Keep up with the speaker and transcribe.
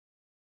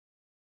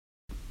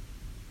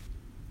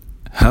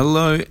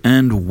Hello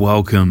and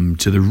welcome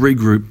to the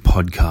Regroup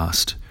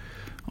Podcast.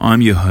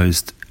 I'm your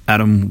host,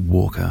 Adam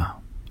Walker.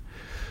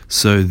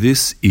 So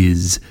this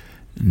is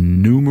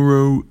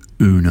numero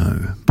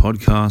uno,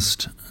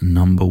 podcast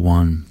number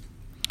 1.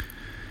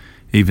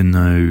 Even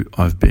though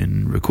I've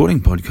been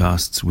recording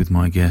podcasts with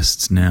my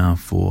guests now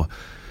for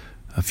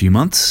a few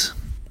months,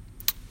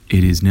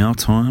 it is now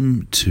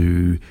time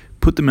to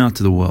put them out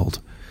to the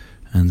world.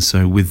 And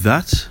so with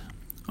that,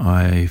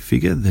 I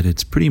figure that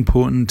it's pretty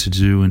important to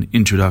do an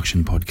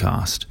introduction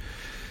podcast.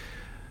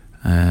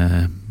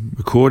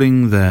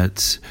 Recording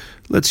that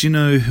lets you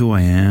know who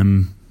I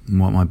am,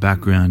 what my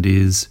background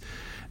is,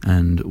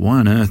 and why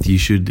on earth you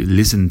should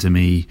listen to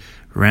me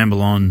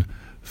ramble on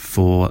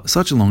for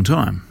such a long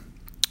time.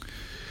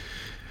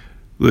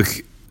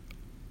 Look,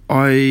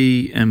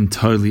 I am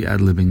totally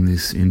ad-libbing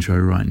this intro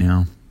right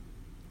now.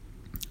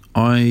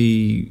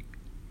 I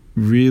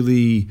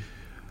really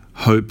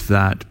hope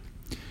that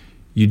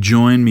you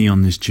join me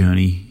on this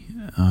journey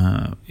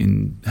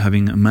in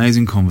having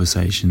amazing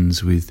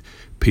conversations with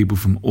people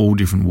from all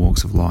different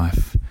walks of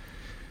life.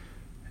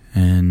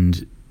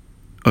 And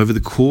over the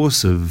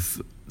course of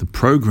the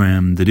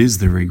program that is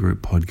the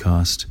Regroup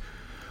Podcast,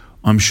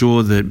 I'm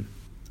sure that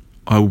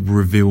I will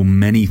reveal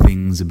many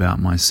things about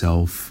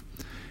myself,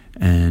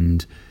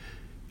 and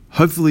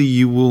hopefully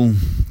you will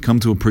come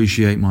to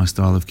appreciate my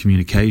style of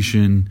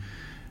communication,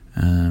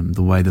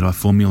 the way that I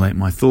formulate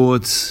my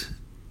thoughts,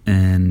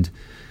 and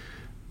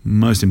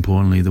most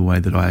importantly, the way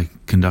that I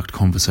conduct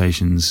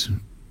conversations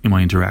in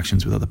my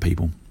interactions with other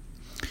people.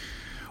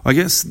 I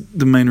guess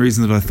the main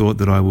reason that I thought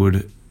that I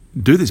would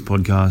do this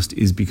podcast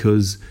is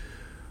because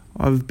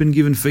I've been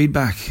given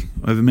feedback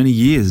over many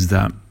years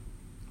that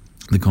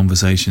the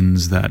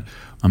conversations that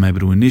I'm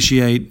able to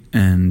initiate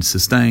and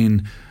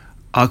sustain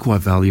are quite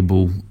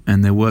valuable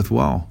and they're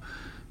worthwhile.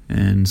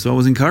 And so I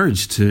was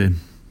encouraged to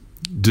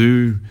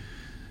do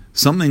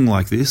something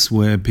like this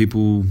where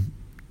people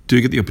do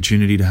get the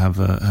opportunity to have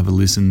a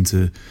listen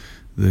to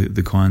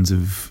the kinds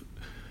of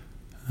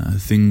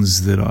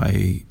things that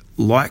I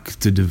like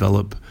to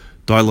develop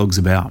dialogues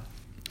about.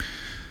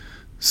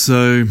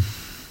 So,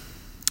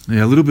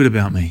 a little bit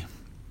about me.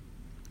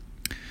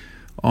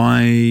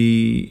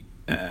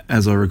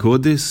 As I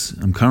record this,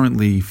 I'm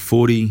currently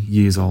 40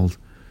 years old.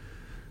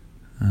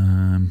 I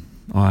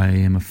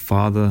am a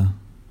father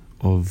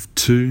of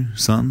 2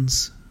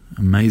 sons,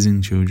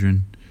 amazing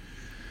children.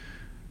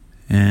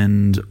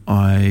 And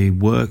I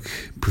work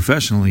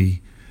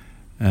professionally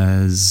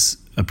as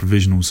a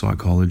provisional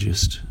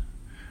psychologist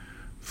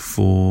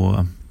for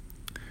a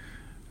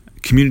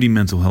community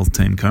mental health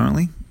team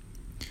currently.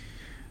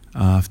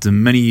 After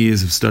many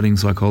years of studying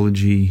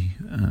psychology,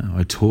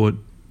 I taught,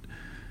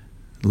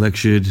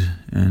 lectured,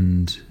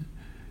 and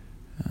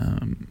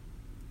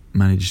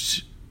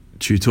managed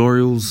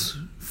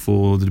tutorials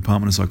for the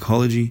Department of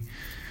Psychology.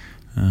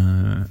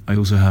 I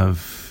also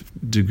have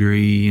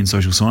degree in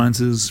social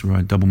sciences, where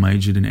I double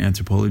majored in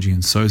anthropology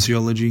and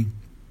sociology.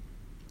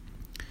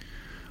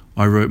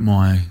 I wrote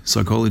my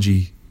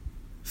psychology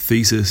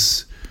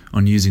thesis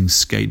on using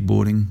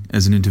skateboarding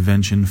as an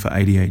intervention for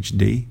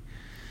ADHD.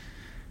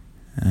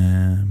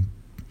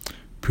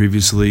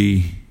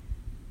 Previously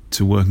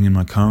to working in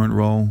my current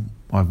role,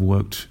 I've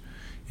worked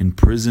in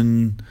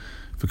prison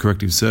for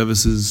corrective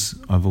services.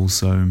 I've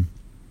also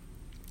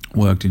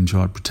worked in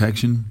child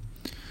protection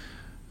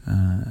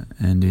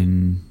and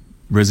in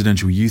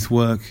residential youth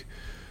work.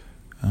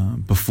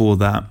 Before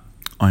that,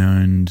 I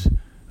owned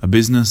a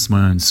business,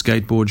 my own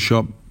skateboard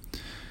shop,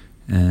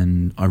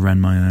 and I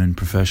ran my own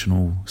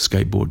professional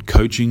skateboard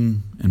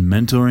coaching and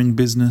mentoring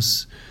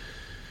business.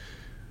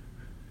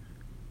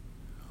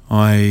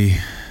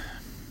 I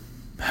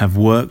have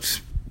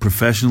worked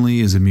professionally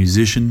as a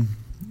musician,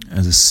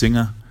 as a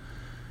singer,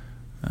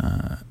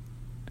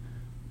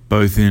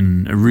 both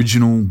in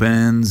original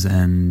bands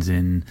and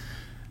in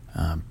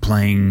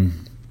playing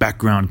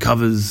background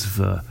covers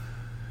for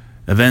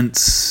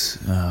events.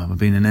 I've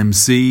been an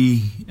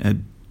MC at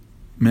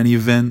many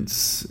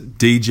events,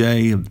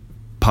 DJ at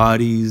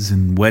parties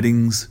and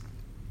weddings.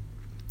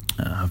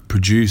 I've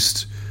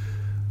produced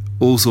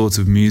all sorts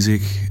of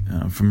music,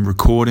 from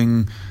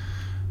recording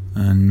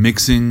and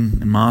mixing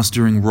and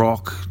mastering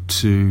rock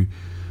to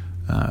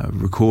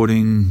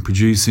recording,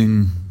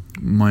 producing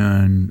my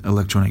own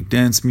electronic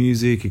dance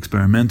music,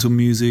 experimental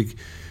music,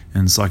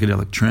 and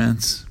psychedelic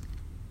trance.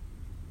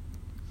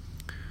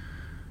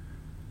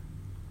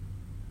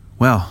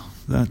 Wow,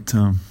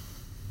 that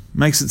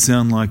makes it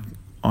sound like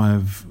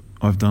I've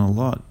done a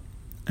lot.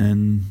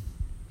 And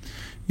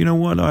you know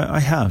what?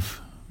 I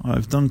have.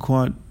 I've done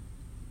quite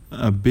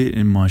a bit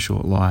in my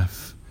short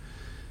life.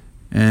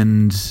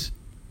 And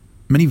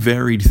many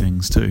varied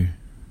things too.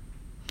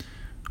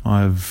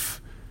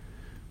 I've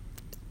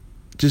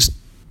just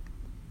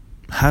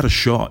had a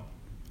shot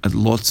at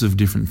lots of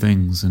different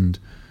things, and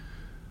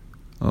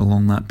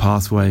along that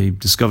pathway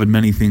discovered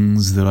many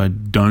things that I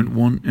don't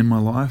want in my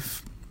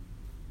life,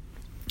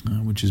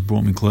 which has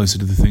brought me closer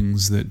to the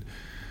things that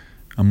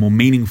are more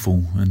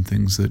meaningful and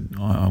things that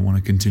I want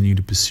to continue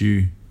to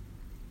pursue.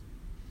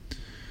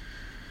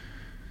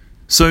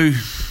 So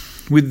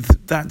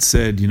with that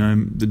said,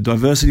 the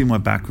diversity of my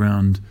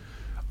background,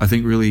 I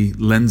think, really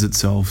lends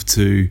itself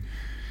to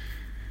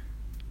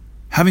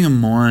having a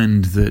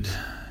mind that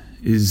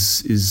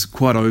is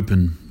quite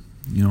open.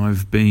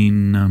 I've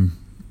been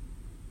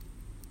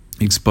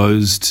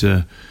exposed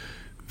to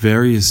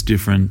various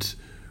different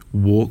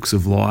walks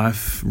of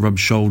life, rubbed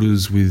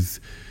shoulders with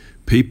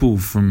people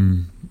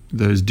from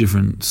those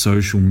different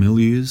social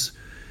milieus,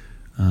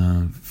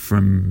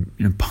 from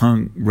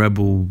punk,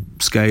 rebel,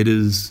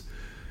 skaters,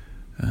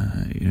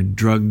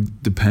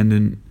 drug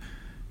dependent,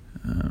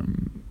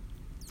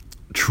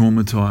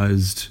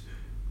 traumatized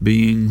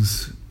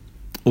beings,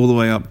 all the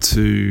way up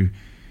to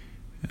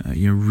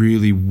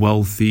really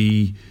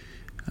wealthy,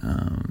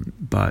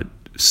 but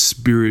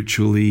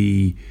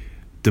spiritually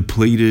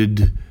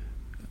depleted,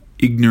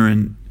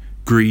 ignorant,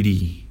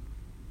 greedy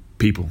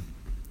people.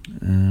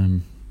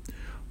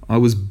 I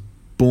was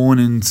born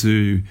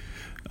into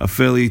a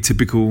fairly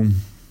typical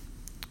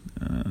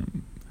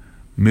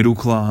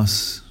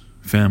middle-class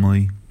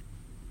family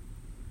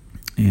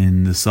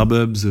in the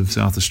suburbs of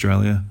South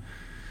Australia,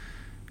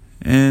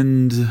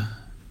 and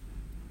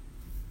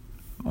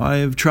I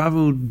have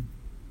travelled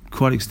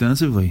quite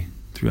extensively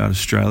throughout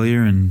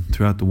Australia and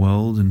throughout the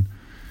world, and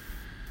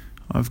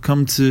I've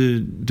come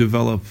to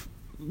develop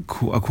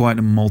quite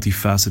a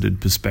multifaceted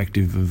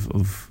perspective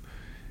of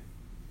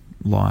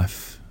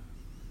life.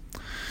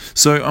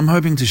 So I'm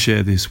hoping to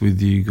share this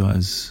with you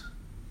guys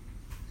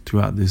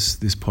throughout this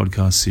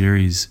podcast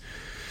series.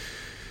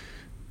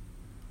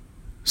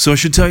 So I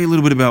should tell you a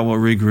little bit about what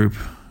Regroup,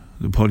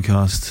 the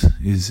podcast,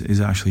 is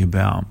actually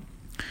about.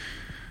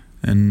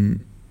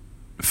 And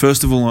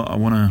first of all, I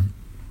want to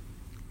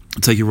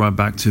take you right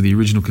back to the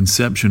original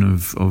conception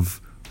of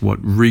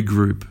what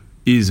Regroup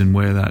is and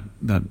where that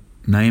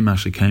name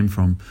actually came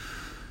from.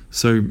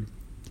 So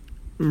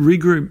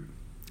Regroup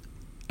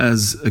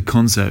as a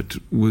concept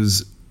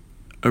was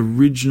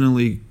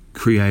originally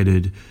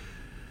created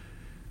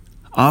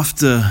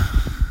after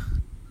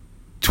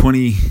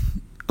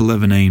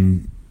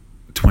 2011.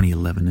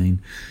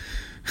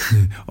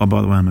 Oh,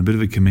 by the way, I'm a bit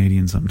of a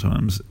comedian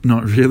sometimes.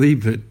 Not really,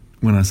 but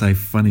when I say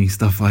funny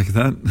stuff like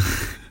that,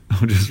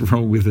 I'll just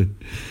roll with it.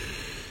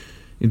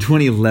 In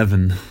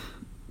 2011,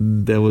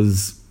 there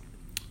was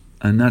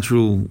a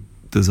natural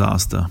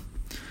disaster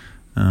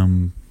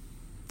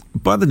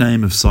by the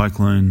name of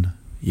Cyclone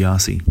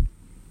Yasi.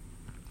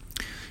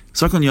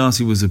 Cyclone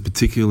Yasi was a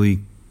particularly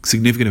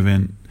significant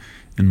event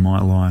in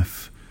my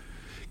life,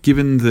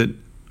 given that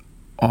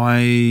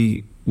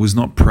I was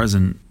not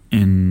present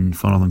in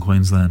Far Northern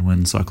Queensland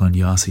when Cyclone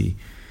Yasi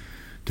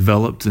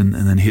developed and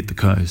then hit the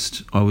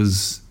coast. I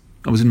was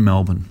in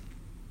Melbourne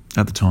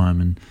at the time,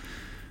 and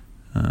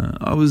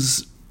I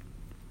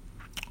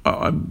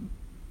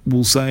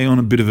will say, on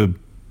a bit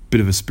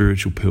of a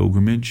spiritual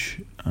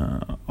pilgrimage.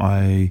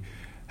 I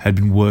had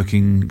been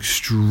working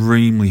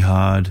extremely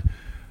hard,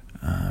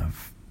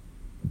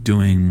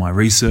 doing my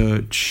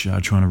research,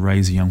 trying to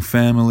raise a young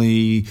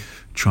family,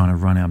 trying to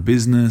run our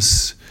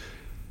business,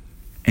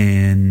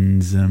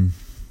 and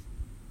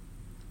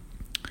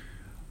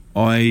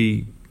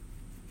I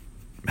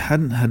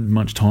hadn't had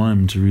much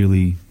time to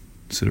really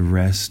sort of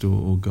rest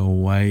or go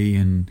away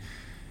and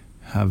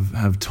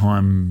have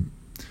time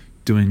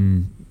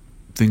doing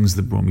things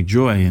that brought me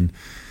joy. And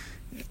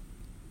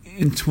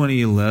in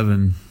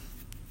 2011,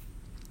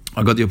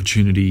 I got the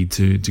opportunity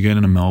to get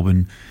into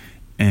Melbourne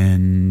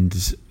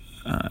and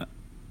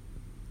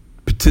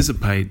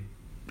participate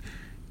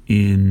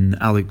in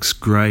Alex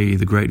Gray,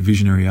 the great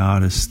visionary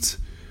artist,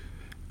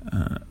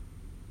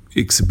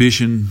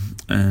 exhibition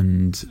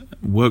and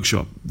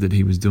workshop that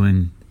he was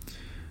doing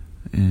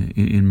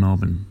in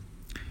Melbourne.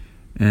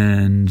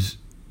 And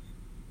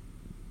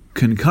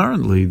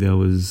concurrently, there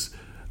was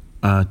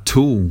a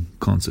Tool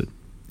concert.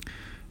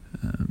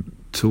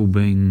 Tool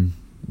being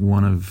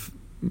one of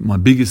my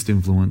biggest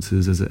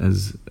influences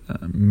as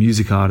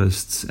music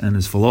artists and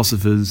as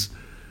philosophers.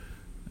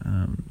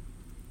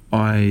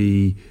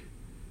 I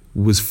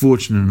was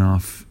fortunate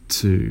enough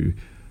to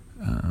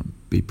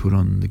be put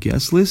on the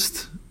guest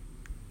list,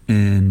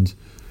 and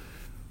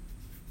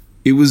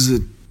it was a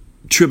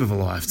trip of a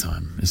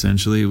lifetime.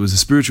 Essentially, it was a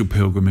spiritual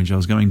pilgrimage. I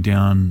was going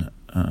down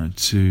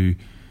to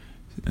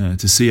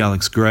see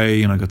Alex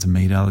Gray, and I got to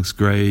meet Alex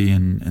Gray,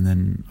 and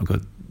then I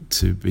got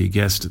to be a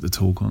guest at the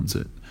Tool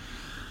concert.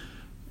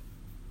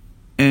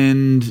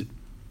 And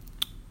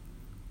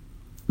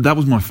that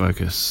was my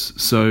focus.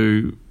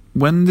 So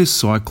when this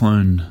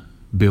cyclone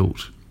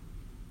built,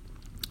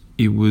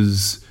 it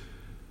was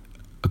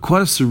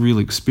quite a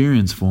surreal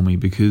experience for me,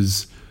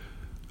 because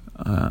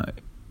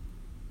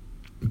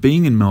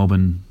being in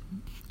Melbourne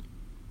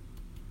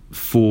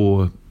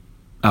for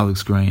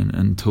Alex Gray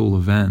and Tool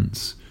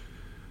events,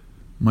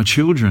 my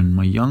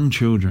young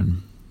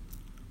children,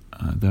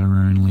 that are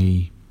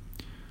only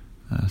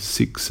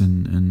 6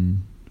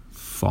 and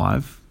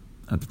 5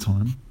 at the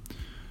time,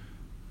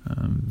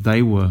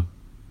 they were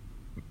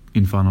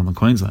in Far Northern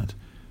Queensland,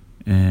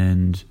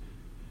 and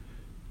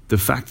the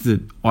fact that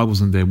I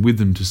wasn't there with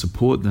them to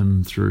support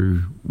them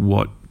through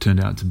what turned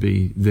out to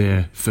be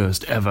their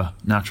first ever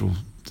natural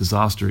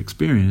disaster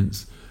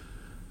experience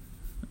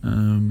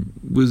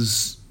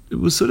was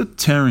sort of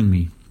tearing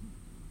me.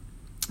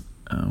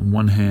 On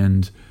one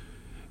hand,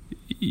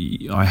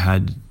 I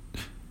had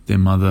their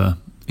mother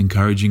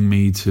encouraging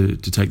me to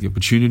take the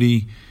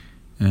opportunity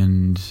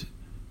and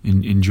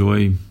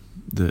enjoy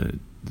the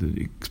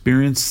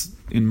experience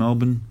in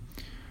Melbourne,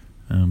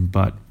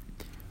 but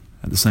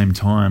at the same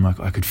time,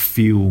 I could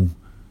feel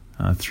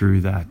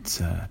through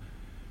that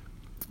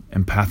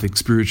empathic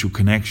spiritual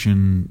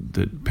connection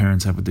that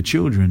parents have with the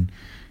children,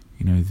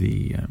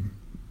 the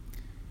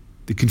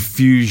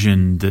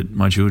confusion that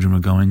my children were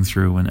going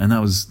through, and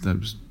that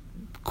was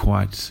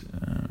quite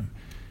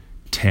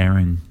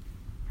tearing.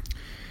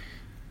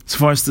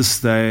 Suffice to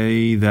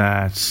say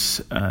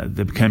that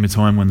there became a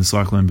time when the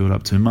cyclone built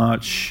up too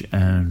much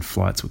and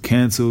flights were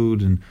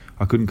cancelled, and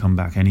I couldn't come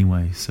back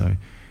anyway. So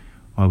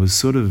I was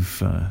sort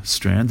of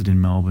stranded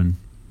in Melbourne,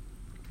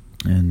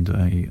 and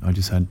I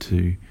just had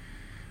to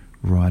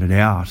ride it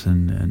out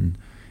and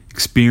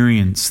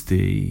experience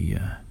the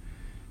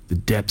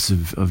depths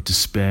of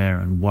despair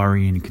and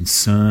worry and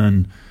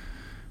concern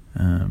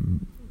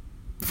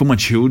for my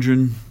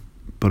children,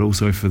 but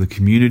also for the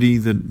community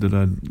that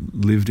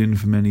I'd lived in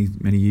for many,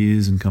 many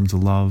years and come to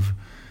love.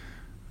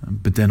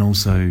 But then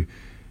also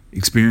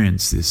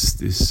experience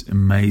this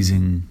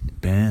amazing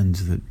band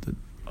that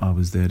I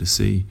was there to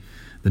see.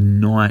 The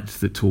night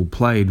that Tool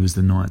played was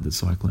the night that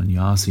Cyclone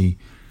Yasi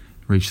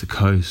reached the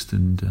coast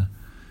and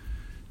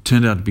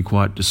turned out to be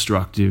quite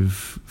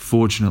destructive.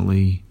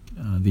 Fortunately,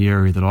 the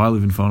area that I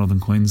live in, far northern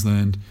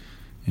Queensland,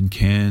 in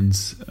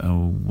Cairns,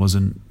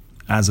 wasn't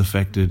as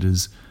affected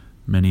as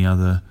many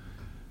other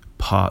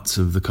parts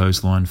of the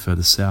coastline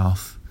further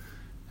south,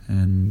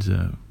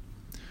 and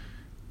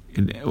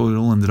it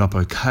all ended up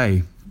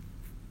okay.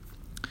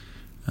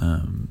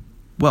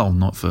 Well,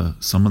 not for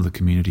some of the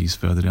communities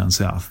further down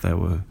south. They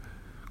were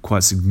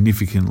quite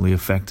significantly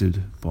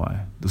affected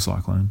by the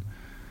cyclone.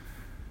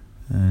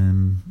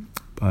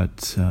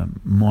 But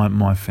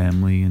my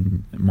family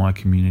and my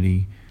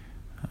community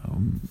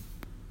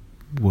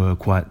were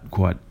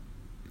quite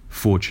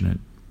fortunate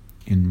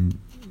in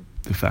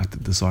the fact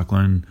that the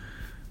cyclone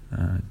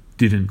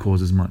didn't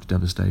cause as much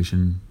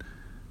devastation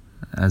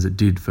as it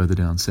did further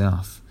down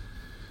south.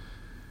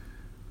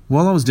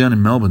 While I was down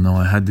in Melbourne, though,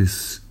 I had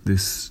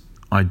this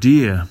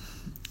idea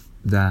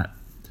that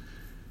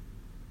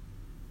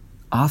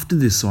after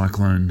this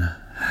cyclone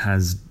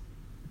has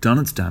done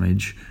its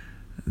damage,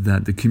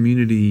 that the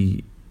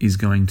community is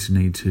going to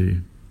need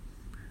to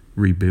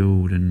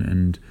rebuild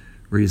and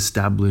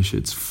re-establish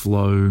its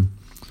flow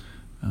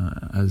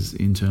as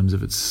in terms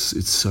of its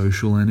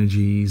social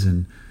energies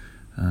and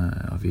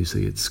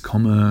obviously its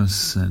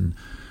commerce and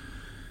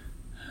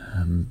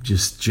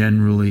just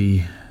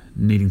generally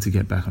needing to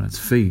get back on its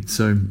feet.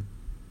 So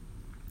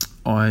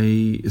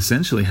I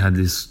essentially had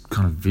this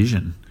kind of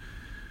vision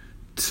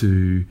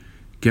to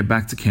get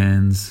back to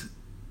Cairns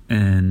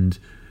and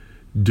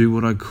do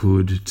what I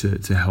could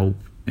to help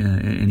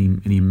any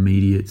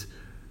immediate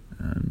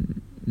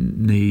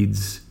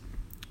needs.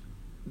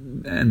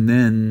 And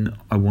then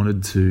I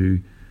wanted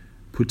to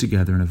put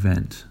together an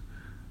event.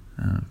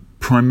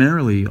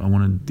 Primarily, I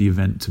wanted the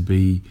event to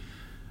be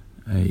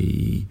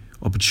a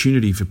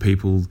opportunity for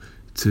people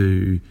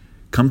to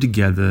come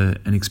together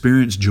and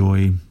experience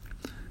joy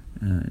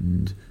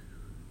and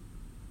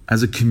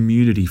as a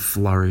community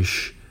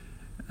flourish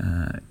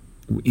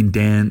in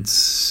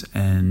dance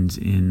and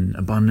in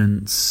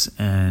abundance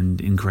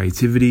and in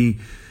creativity,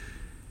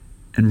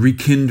 and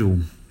rekindle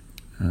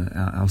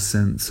our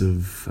sense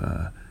of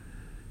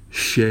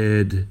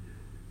shared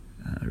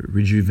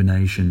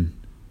rejuvenation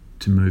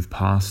to move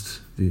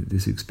past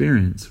this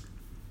experience.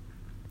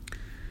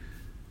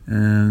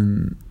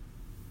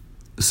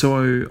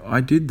 So I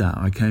did that.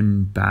 I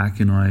came back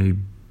and I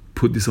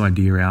put this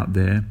idea out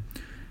there,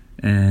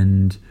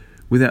 and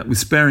with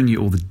sparing you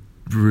all the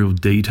real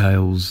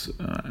details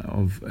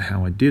of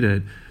how I did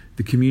it,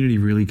 the community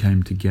really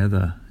came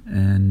together.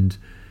 And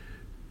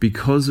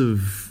because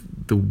of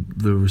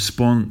the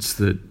response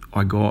that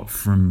I got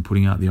from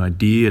putting out the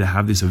idea to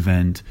have this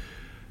event,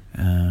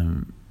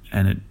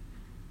 and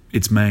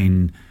its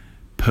main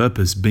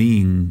purpose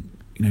being,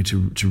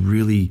 to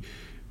really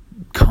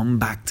come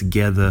back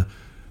together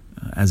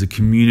as a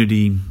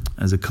community,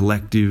 as a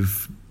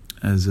collective,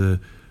 as a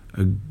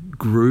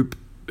group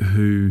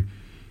who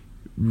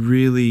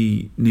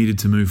really needed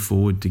to move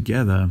forward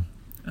together.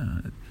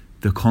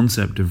 The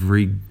concept of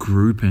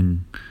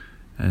regrouping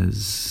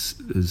as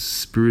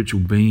spiritual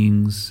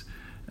beings,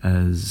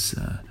 as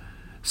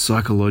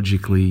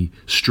psychologically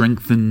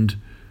strengthened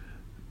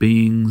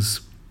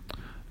beings,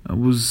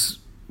 was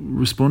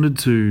responded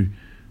to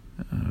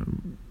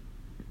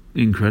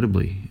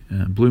incredibly.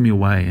 Blew me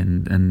away,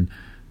 and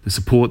the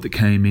support that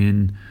came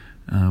in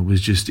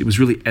was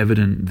really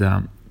evident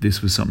that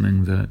this was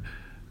something that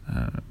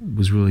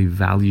was really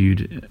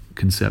valued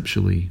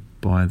conceptually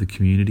by the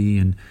community,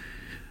 and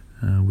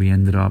we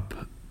ended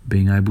up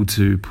being able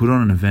to put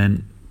on an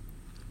event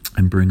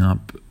and bring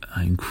up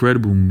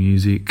incredible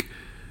music.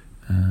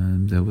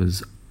 There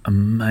was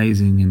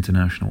amazing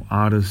international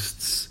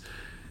artists,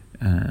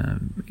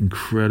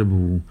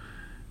 incredible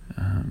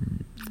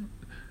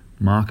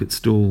market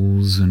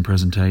stalls and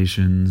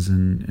presentations,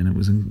 and it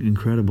was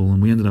incredible.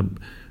 And we ended up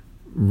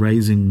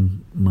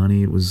raising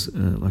money. It was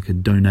like a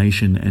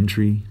donation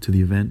entry to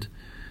the event.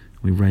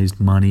 We raised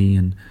money,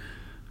 and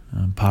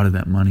part of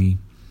that money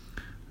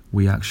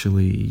we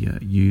actually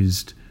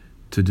used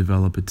to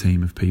develop a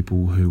team of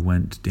people who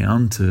went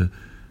down to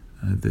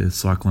the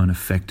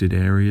cyclone-affected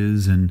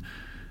areas, and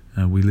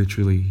we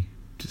literally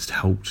just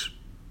helped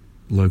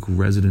local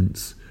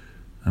residents,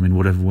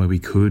 whatever way we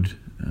could,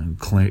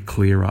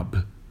 clear up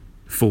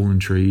fallen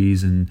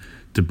trees and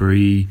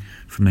debris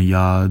from their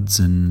yards,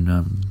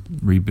 and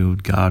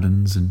rebuild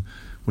gardens and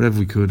whatever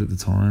we could at the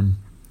time.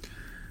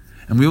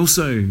 And we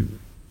also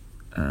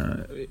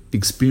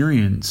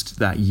experienced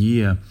that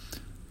year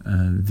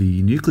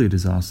the nuclear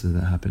disaster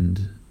that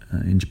happened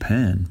in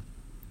Japan.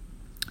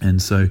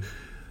 And so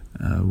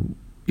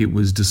it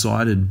was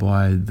decided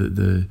by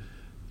the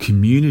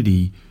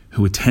community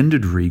who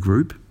attended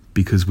Regroup,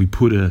 because we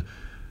put a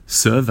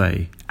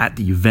survey at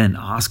the event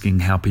asking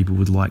how people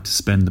would like to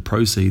spend the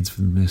proceeds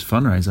from this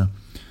fundraiser.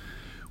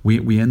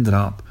 We ended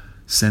up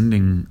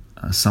sending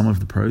some of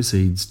the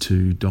proceeds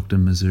to Dr.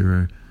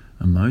 Masaru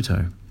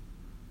Emoto,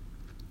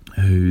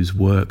 whose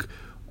work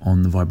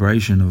on the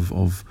vibration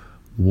of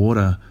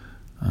water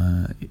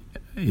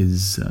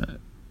is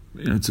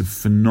it's a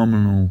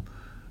phenomenal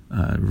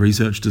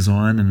research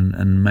design and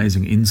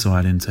amazing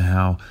insight into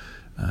how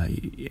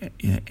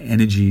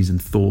energies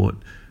and thought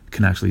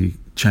can actually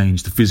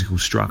change the physical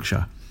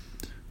structure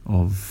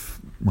of,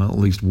 at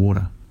least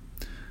water.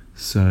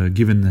 So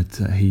given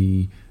that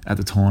he, at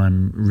the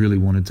time, really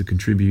wanted to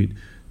contribute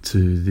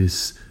to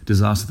this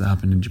disaster that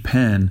happened in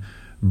Japan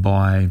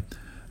by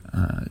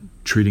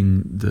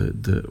treating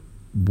the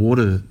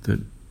water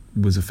that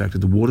was affected,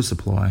 the water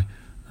supply,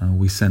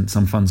 we sent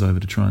some funds over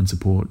to try and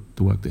support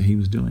the work that he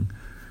was doing.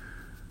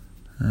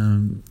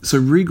 So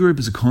Regroup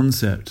as a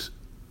concept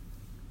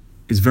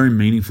is very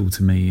meaningful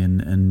to me,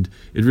 and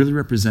it really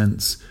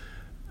represents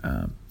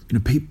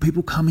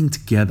people coming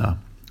together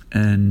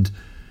and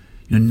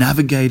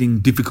navigating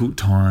difficult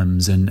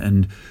times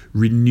and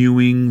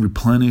renewing,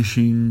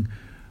 replenishing,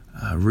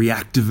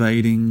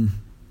 reactivating.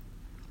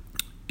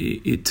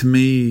 It to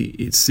me,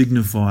 it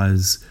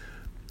signifies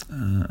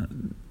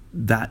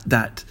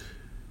that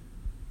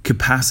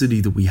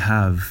capacity that we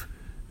have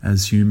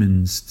as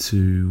humans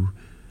to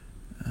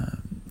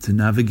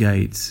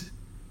navigate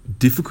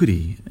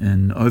difficulty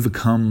and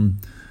overcome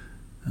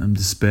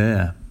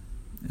despair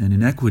and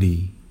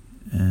inequity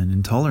and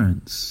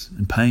intolerance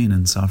and pain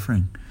and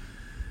suffering,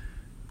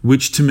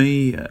 which to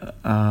me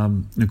are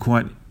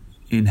quite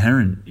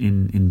inherent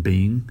in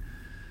being,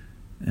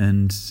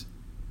 and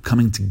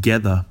coming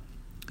together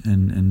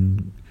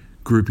and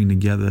grouping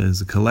together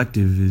as a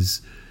collective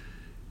is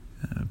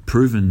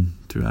proven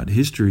throughout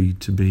history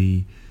to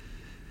be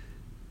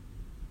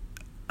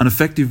an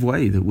effective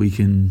way that we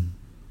can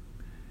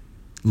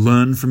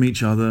learn from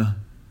each other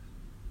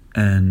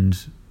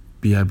and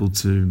be able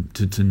to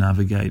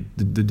navigate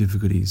the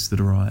difficulties that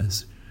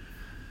arise.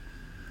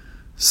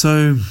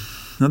 So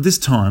at this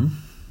time,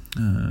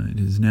 it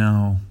is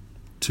now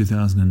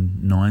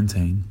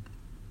 2019,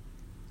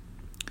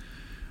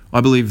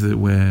 I believe that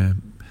we're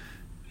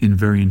in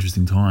very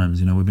interesting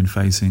times. We've been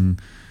facing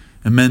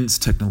immense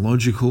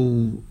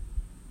technological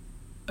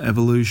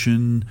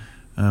evolution,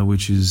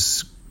 which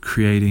is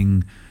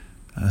creating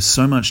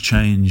so much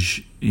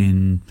change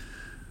in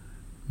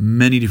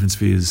many different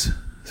spheres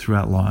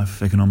throughout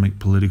life: economic,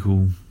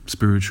 political,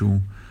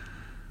 spiritual.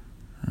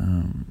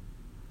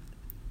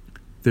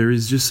 There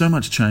is just so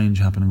much change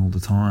happening all the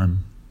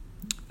time.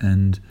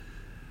 And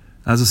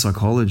as a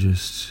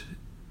psychologist,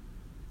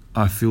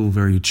 I feel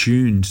very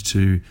attuned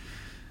to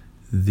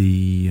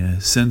the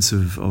sense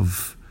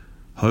of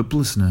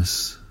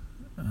hopelessness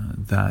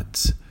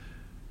that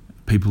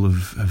people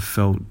have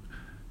felt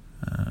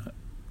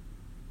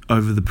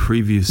over the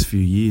previous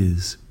few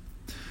years.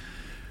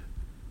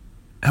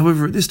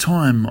 However, at this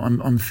time,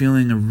 I'm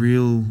feeling a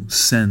real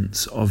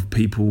sense of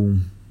people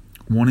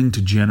wanting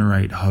to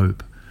generate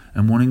hope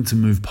and wanting to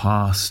move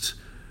past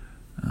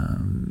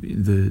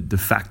the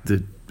fact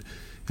that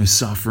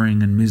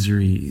suffering and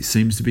misery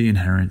seems to be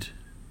inherent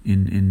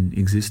in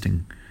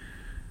existing.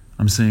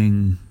 I'm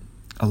seeing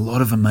a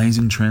lot of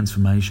amazing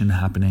transformation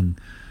happening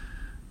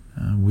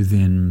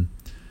within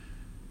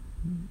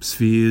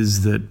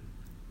spheres that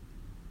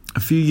a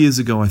few years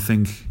ago I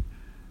think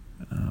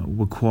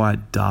were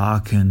quite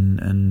dark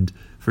and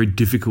very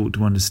difficult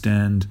to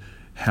understand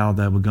how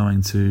they were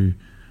going to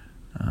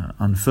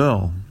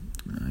unfurl.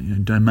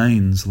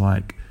 Domains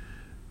like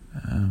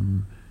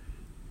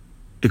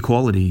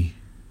equality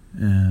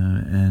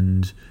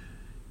and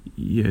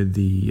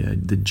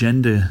the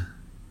gender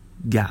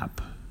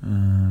gap,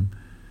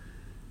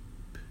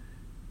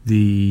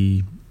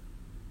 the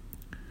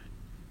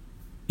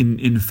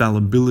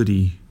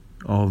infallibility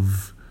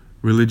of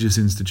religious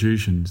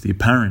institutions, the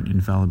apparent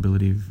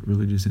infallibility of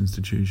religious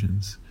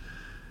institutions.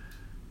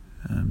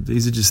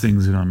 These are just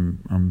things that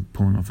I'm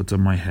pulling off the top of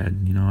my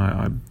head.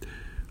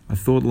 I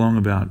thought long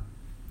about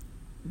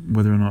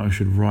whether or not I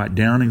should write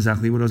down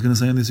exactly what I was going to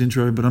say in this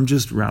intro, but I'm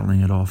just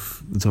rattling it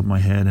off the top of my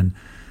head. And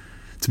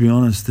to be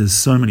honest, there's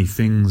so many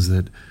things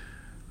that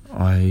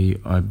I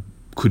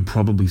could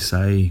probably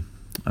say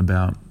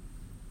about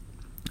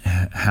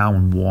how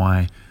and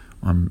why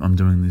I'm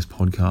doing this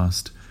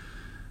podcast,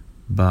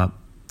 but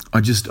I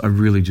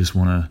really just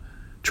want to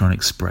try and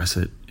express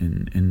it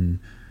in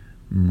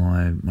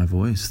my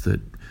voice,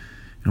 that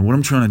what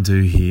I'm trying to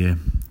do here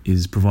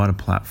is provide a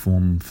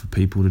platform for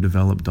people to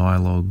develop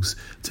dialogues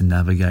to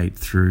navigate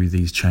through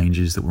these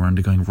changes that we're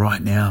undergoing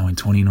right now in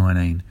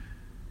 2019.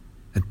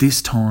 At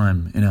this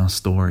time in our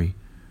story,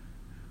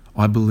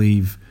 I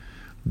believe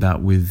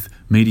that with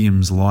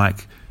mediums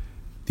like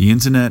the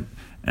internet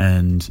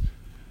and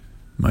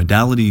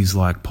modalities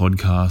like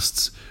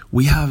podcasts,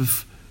 we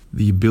have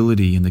the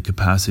ability and the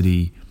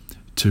capacity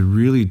to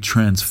really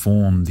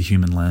transform the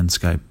human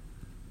landscape.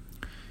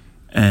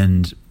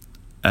 And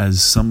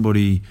as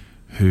somebody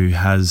who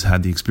has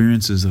had the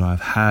experiences that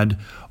I've had,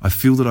 I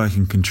feel that I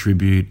can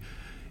contribute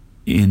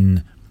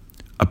in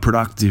a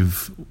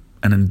productive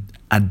and an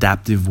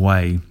adaptive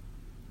way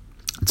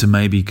to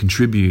maybe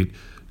contribute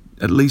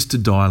at least to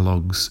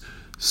dialogues,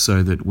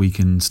 so that we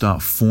can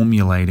start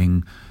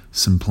formulating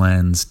some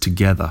plans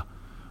together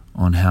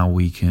on how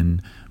we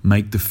can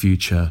make the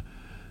future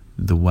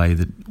the way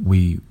that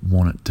we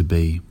want it to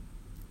be.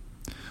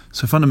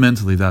 So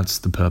fundamentally, that's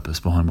the purpose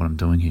behind what I'm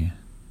doing here.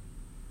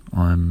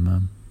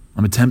 I'm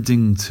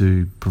attempting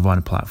to provide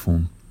a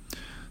platform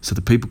so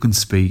that people can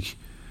speak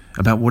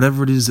about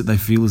whatever it is that they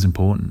feel is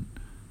important.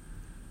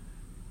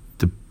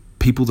 The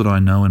people that I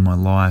know in my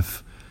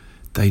life,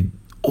 they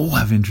all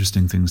have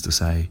interesting things to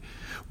say,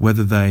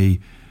 whether they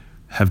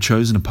have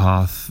chosen a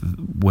path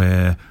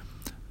where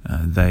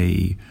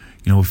they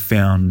have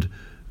found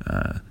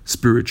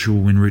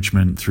spiritual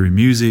enrichment through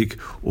music,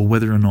 or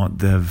whether or not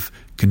they've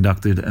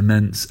conducted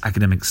immense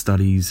academic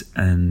studies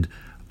and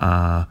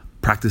are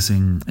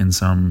practicing in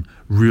some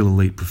real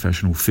elite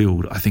professional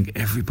field. I think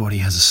everybody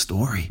has a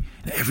story.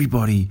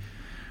 Everybody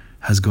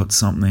has got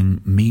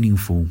something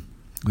meaningful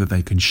that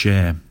they can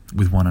share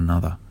with one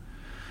another.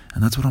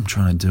 And that's what I'm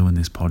trying to do in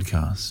this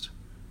podcast.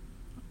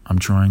 I'm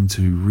trying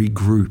to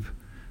regroup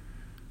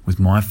with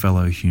my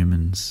fellow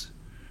humans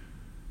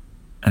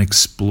and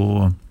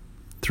explore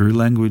through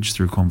language,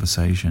 through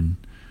conversation,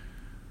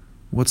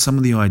 what some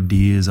of the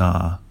ideas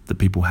are that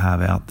people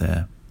have out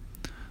there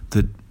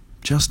that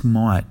just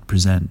might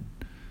present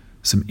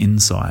some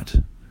insight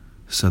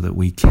so that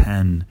we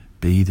can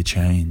be the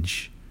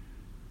change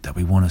that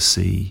we want to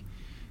see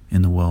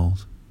in the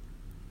world.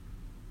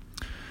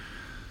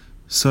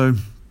 So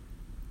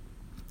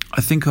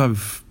I think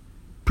I've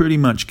pretty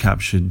much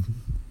captured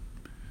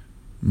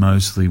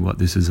mostly what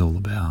this is all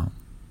about.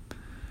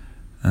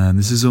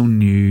 This is all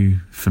new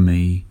for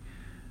me.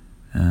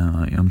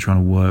 I'm trying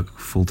to work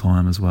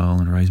full-time as well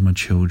and raise my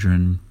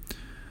children.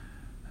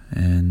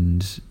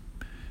 And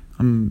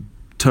I'm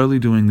totally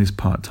doing this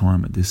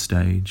part-time at this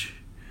stage.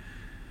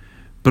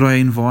 But I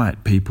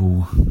invite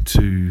people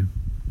to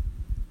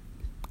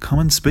come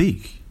and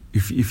speak.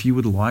 If you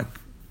would like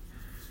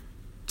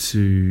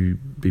to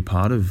be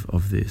part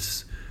of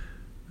this,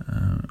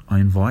 I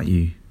invite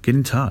you. Get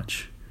in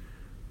touch.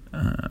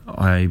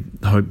 I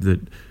hope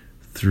that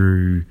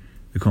through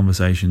the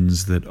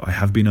conversations that I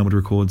have been able to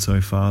record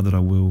so far, that I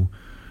will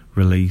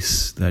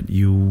release, that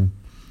you'll,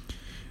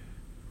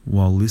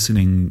 while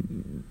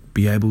listening,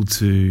 be able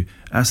to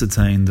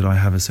ascertain that I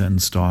have a certain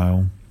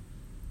style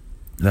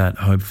that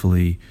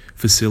hopefully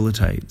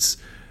facilitates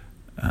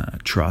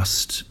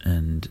trust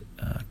and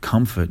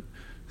comfort,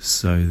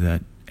 so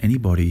that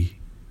anybody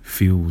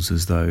feels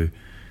as though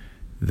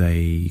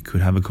they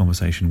could have a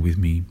conversation with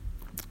me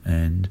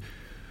and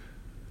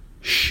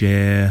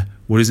share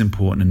what is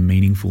important and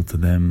meaningful to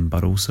them,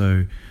 but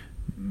also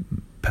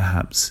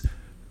perhaps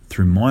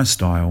through my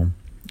style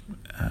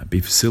be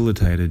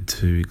facilitated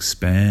to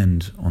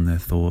expand on their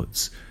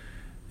thoughts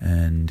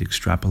and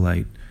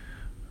extrapolate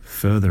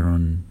further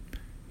on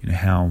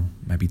how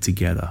maybe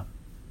together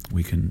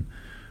we can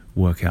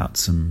work out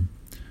some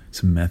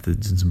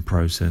methods and some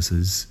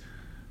processes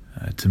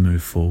to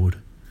move forward.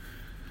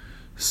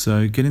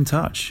 So get in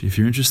touch if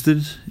you're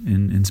interested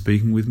in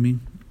speaking with me.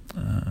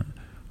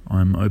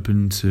 I'm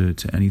open to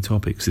any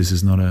topics. This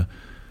is not a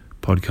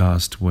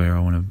podcast where I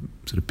want to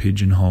sort of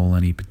pigeonhole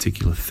any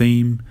particular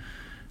theme.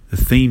 The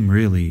theme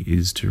really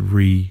is to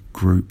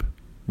regroup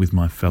with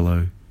my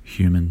fellow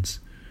humans.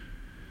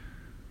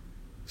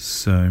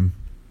 So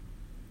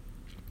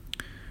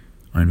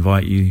I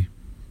invite you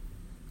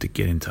to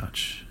get in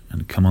touch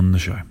and come on the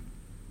show.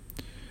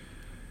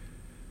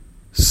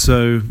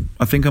 So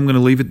I think I'm going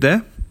to leave it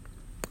there,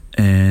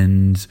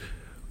 and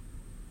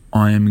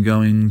I am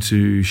going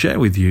to share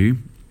with you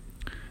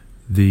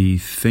the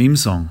theme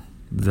song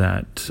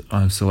that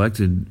I've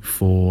selected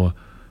for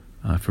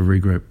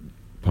Regroup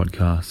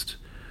podcast.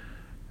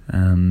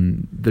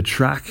 The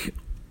track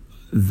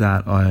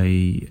that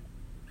I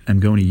am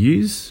going to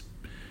use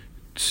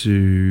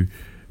to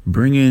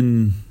bring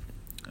in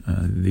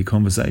the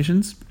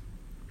conversations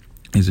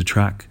is a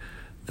track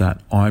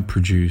that I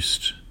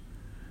produced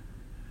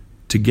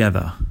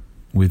together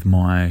with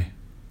my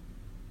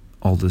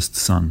oldest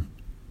son.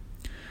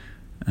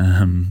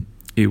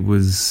 It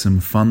was some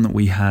fun that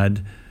we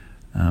had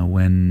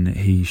when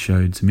he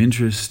showed some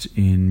interest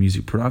in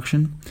music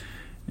production,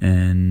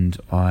 and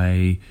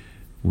I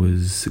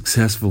was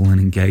successful in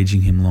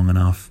engaging him long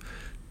enough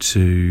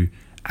to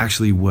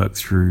actually work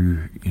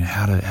through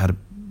how to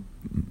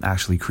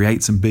actually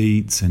create some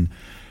beats and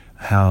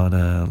how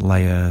to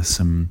layer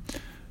some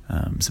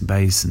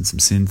bass and some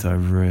synth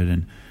over it,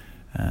 and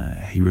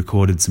he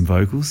recorded some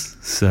vocals.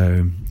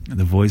 So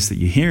the voice that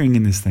you're hearing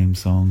in this theme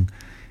song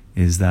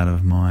is that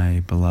of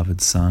my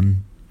beloved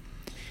son,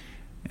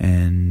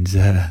 and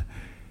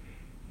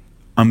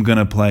I'm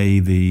gonna play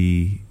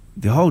the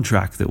whole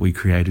track that we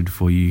created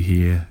for you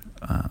here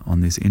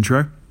on this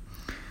intro,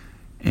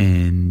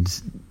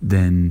 and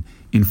then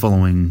in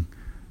following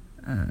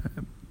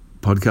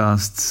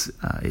podcasts,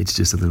 it's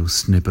just a little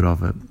snippet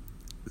of it.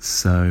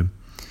 So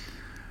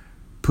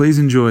please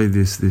enjoy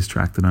this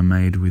track that I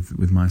made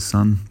with my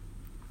son,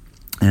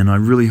 and I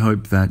really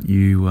hope that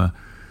you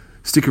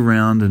stick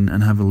around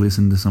and have a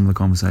listen to some of the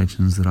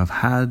conversations that I've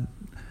had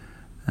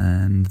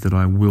and that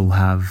I will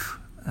have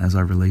as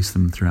I release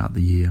them throughout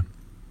the year.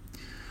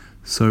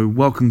 So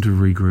welcome to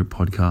Regroup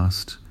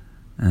Podcast,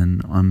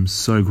 and I'm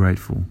so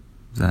grateful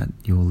that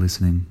you're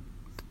listening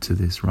to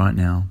this right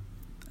now,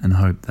 and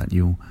hope that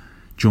you'll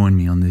join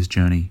me on this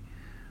journey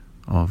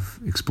of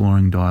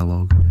exploring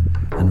dialogue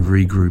and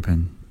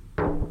regrouping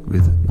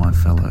with my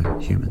fellow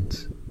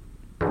humans.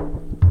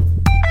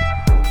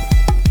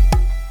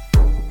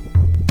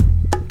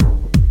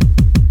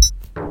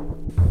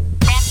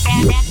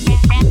 Yeah.